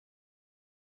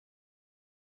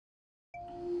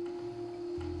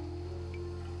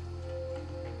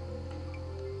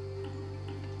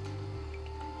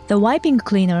The wiping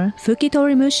cleaner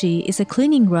Fukitorimushi is a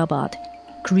cleaning robot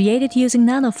created using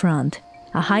Nanofront,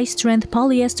 a high-strength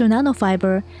polyester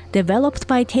nanofiber developed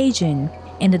by Teijin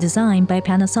and designed by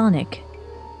Panasonic.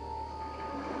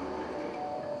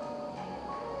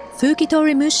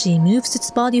 Fukitorimushi moves its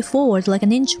body forward like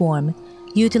an inchworm,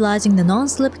 utilizing the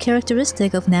non-slip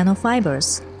characteristic of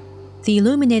nanofibers. The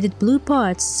illuminated blue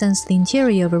parts sense the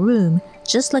interior of a room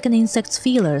just like an insect's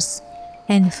feelers,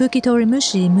 and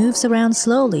Fukitorimushi moves around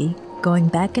slowly, going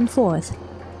back and forth.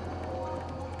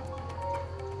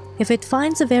 If it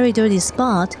finds a very dirty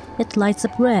spot, it lights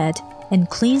up red and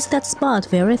cleans that spot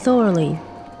very thoroughly.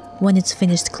 When it's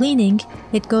finished cleaning,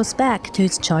 it goes back to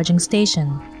its charging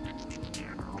station.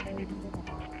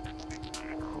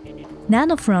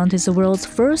 Nanofront is the world's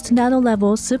first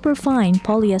nano-level superfine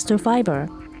polyester fiber.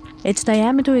 Its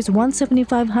diameter is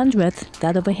 1/7500th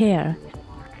that of a hair.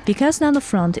 Because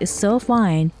Nanofront is so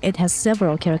fine, it has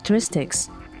several characteristics.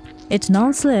 It's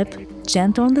non-slip,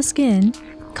 gentle on the skin,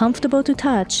 comfortable to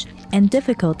touch, and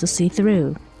difficult to see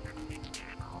through.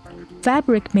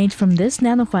 Fabric made from this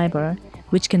nanofiber,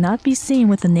 which cannot be seen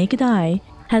with the naked eye,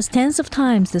 has tens of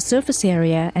times the surface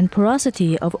area and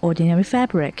porosity of ordinary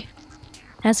fabric.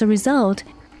 As a result,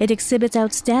 it exhibits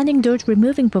outstanding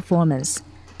dirt-removing performance,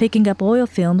 picking up oil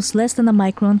films less than a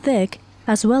micron thick,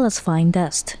 as well as fine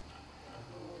dust.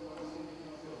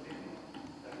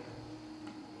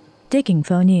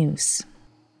 DigInfo News.